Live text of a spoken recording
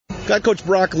Got Coach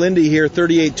Brock Linde here,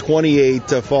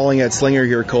 38-28, falling at Slinger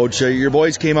here, Coach. Your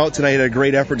boys came out tonight, had a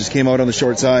great effort, just came out on the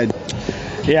short side.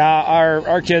 Yeah,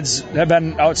 our kids have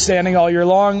been outstanding all year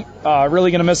long.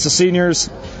 Really going to miss the seniors.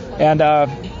 And,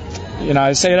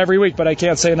 I say it every week, but I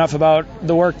can't say enough about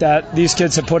the work that these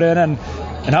kids have put in and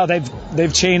how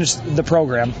they've changed the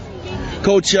program.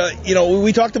 Coach,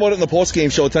 we talked about it in the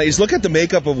postgame show tonight. Just look at the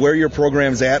makeup of where your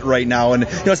program's at right now, and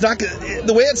it's not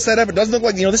the way it's set up. It doesn't look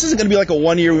like this isn't going to be like a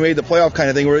 1 year we made the playoff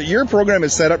kind of thing. Where your program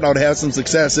is set up now to have some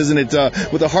success, isn't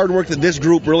it? With the hard work that this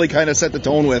group really kind of set the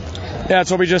tone with. Yeah,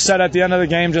 that's what we just said at the end of the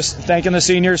game. Just thanking the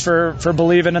seniors for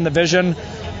believing in the vision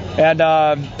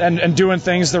and doing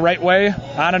things the right way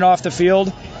on and off the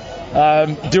field.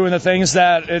 Doing the things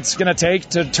that it's going to take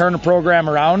to turn a program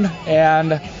around.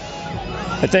 And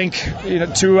I think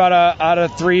 2 out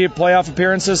of 3 playoff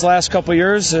appearances last couple of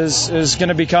years is going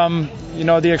to become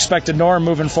the expected norm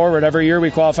moving forward. Every year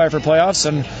we qualify for playoffs,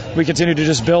 and we continue to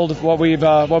just build what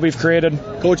we've created.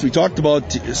 Coach, we talked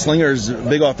about Slinger's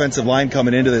big offensive line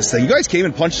coming into this thing. You guys came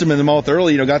and punched them in the mouth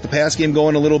early. Got the pass game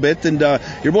going a little bit, and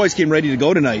your boys came ready to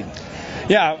go tonight.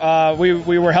 Yeah,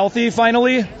 we were healthy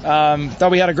finally.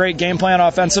 Thought we had a great game plan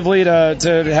offensively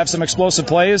to have some explosive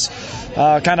plays.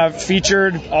 Kind of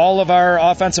featured all of our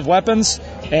offensive weapons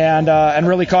and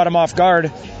really caught them off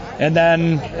guard. And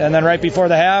then right before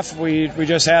the half, we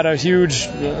just had a huge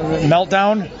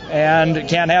meltdown, and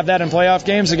can't have that in playoff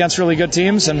games against really good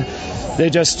teams. And they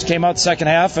just came out the second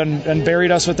half and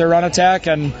buried us with their run attack,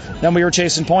 and then we were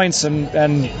chasing points and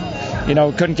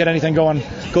couldn't get anything going.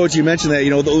 Coach, you mentioned that,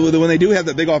 when they do have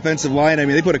that big offensive line,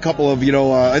 they put a couple of,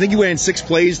 I think you went in 6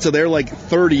 plays to their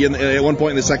 30 at one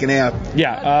point in the second half.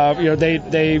 Yeah,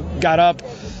 they got up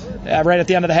right at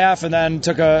the end of the half and then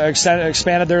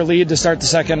expanded their lead to start the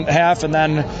second half, and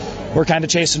then we're kind of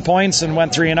chasing points and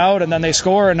went 3 and out, and then they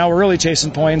score, and now we're really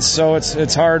chasing points. So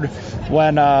it's hard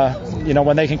when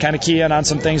they can kind of key in on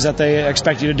some things that they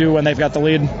expect you to do when they've got the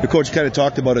lead. The coach kind of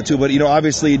talked about it too, but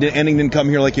obviously the ending didn't come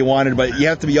here like you wanted, but you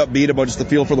have to be upbeat about just the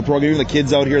feel for the program. Even the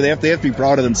kids out here, they have to be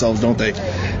proud of themselves, don't they?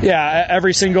 Yeah,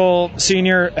 every single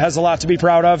senior has a lot to be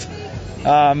proud of.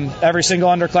 Every single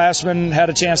underclassman had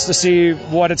a chance to see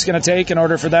what it's going to take in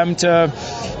order for them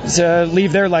to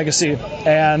leave their legacy.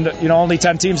 And only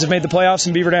 10 teams have made the playoffs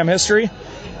in Beaver Dam history,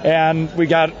 and we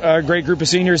got a great group of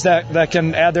seniors that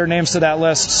can add their names to that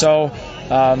list. So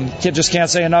just can't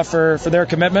say enough for their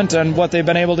commitment and what they've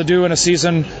been able to do in a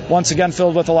season once again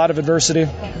filled with a lot of adversity.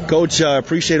 Coach,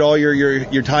 appreciate all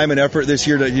your time and effort this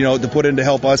year to put in to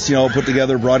help us put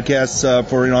together broadcasts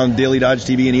for on Daily Dodge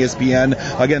TV and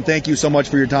ESPN. Again, thank you so much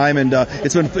for your time, and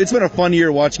it's been a fun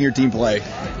year watching your team play.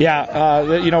 Yeah,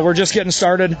 we're just getting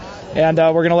started, and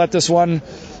we're going to let this one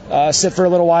sit for a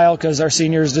little while because our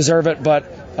seniors deserve it, but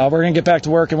we're going to get back to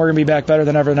work, and we're going to be back better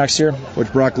than ever next year.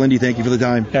 Coach Brock Linde, thank you for the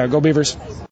time. Yeah, go Beavers.